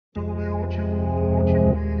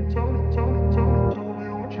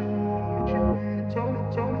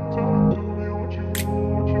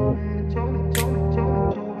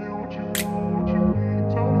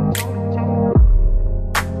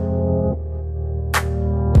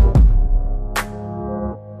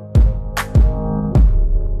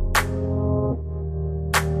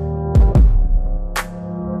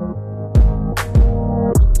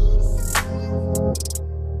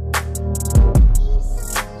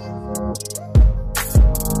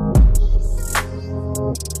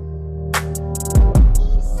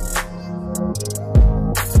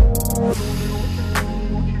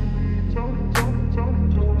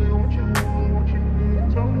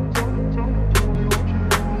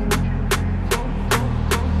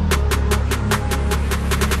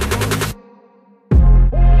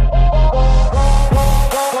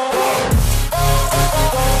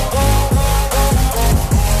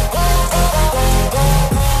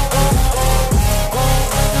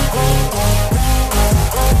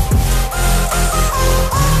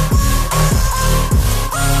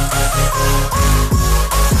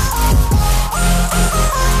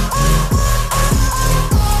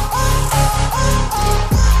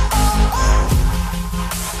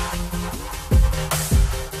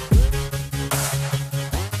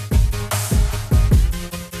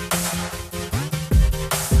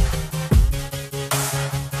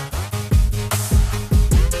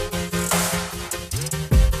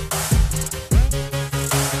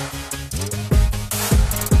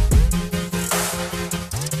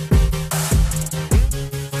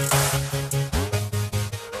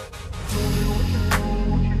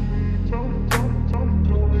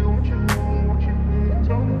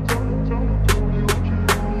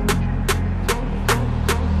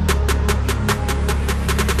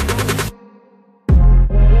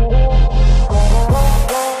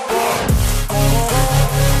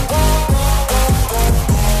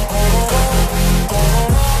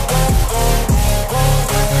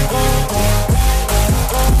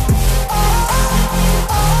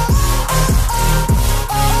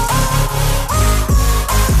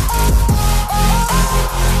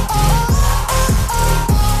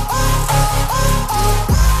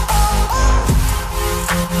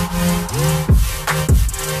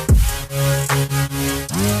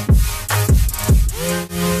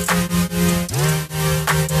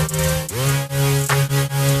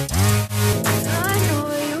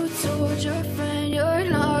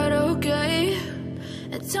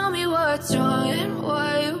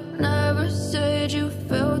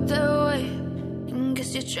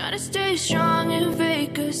strong and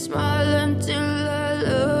fake a smile until I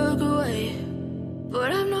look away.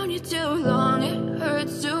 But I've known you too long, it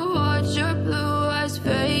hurts to watch your blue eyes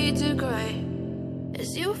fade to gray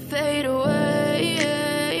as you fade away,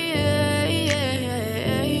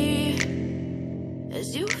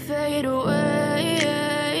 as you fade away.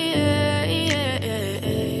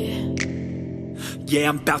 Yeah,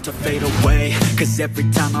 I'm about to fade away, 'cause every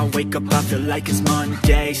time I wake up I feel like it's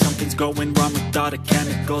Monday. Something's going wrong with all the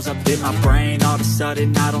chemicals up in my brain. All of a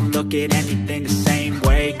sudden I don't look at anything the same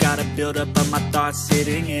way. Gotta build up of my thoughts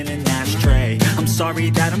sitting in an ashtray. I'm sorry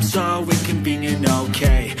that I'm so inconvenient,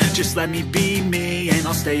 okay. Just let me be me and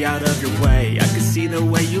I'll stay out of your way. I can see the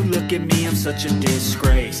way you look at me, I'm such a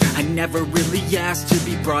disgrace. I never really asked to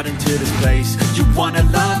be brought into this place. You wanna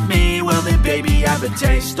love me? Well then baby I have a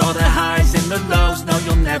taste. All the highs and the lows, no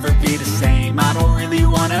you'll never be the same. I don't really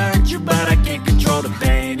wanna hurt you but I can't control the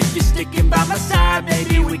pain. If you're sticking by my side,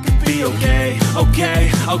 maybe we could be okay.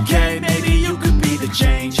 Okay, maybe you could be the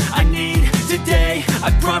change I need today. I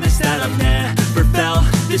promise that I've never felt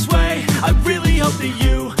this way. I really hope that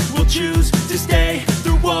you will choose to stay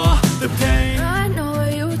through all the pain. I know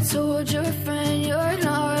you told your friend you're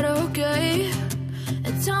not okay,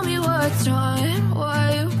 and tell me what's wrong and why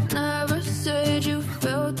you never said you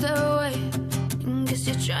felt that way. Guess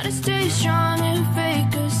you're trying to stay strong and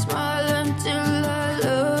fake a smile until I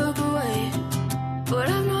look away. But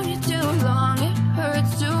I've known you too long, it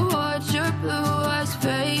hurts to watch your blue eyes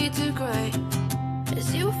fade to gray as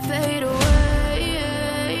you fade away,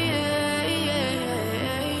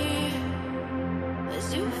 as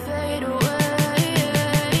you fade away,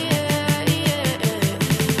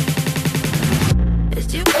 as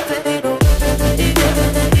you fade away.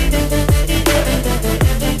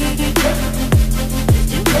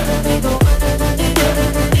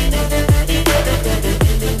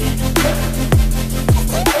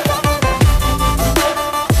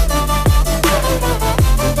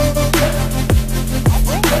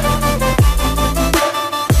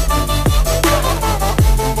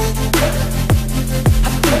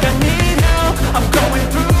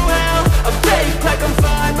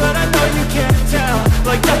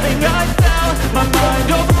 Like nothing I felt, my mind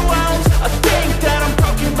overwhelms. I think that I'm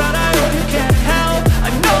broken, but I hope you can't help. I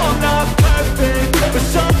know I'm not perfect, but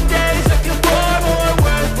some days I feel far more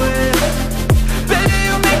worthless. Baby,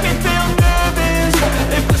 you make me feel nervous.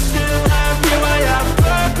 If I still have you, I have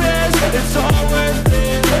purpose. It's all worth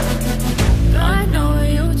it. I know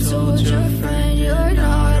you told your friend you're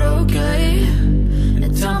not okay,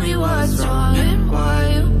 and tell me what's wrong and why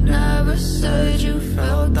you never said you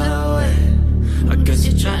felt that way. I guess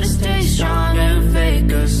you're trying to stay strong and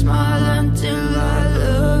fake a smile until I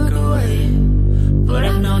look away. But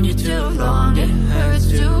I've known you too long, it hurts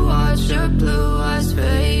to watch your blue eyes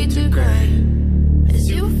fade to gray as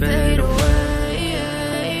you fade away,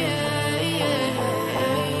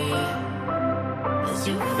 as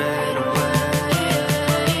you fade away,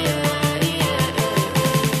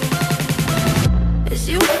 as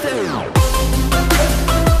you fade away.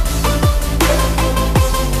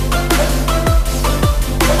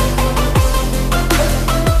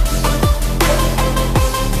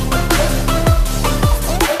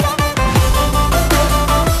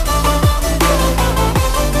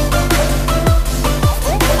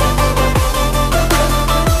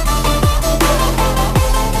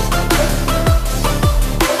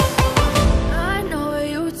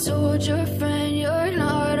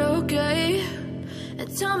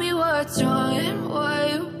 Tell me what's wrong and why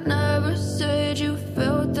you never said you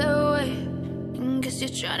felt that way. Guess you're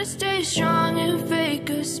trying to stay strong and fake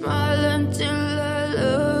a smile until I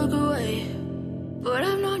look away. But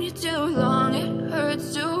I've known you too long, it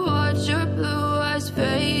hurts to watch your blue eyes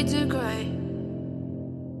fade to gray.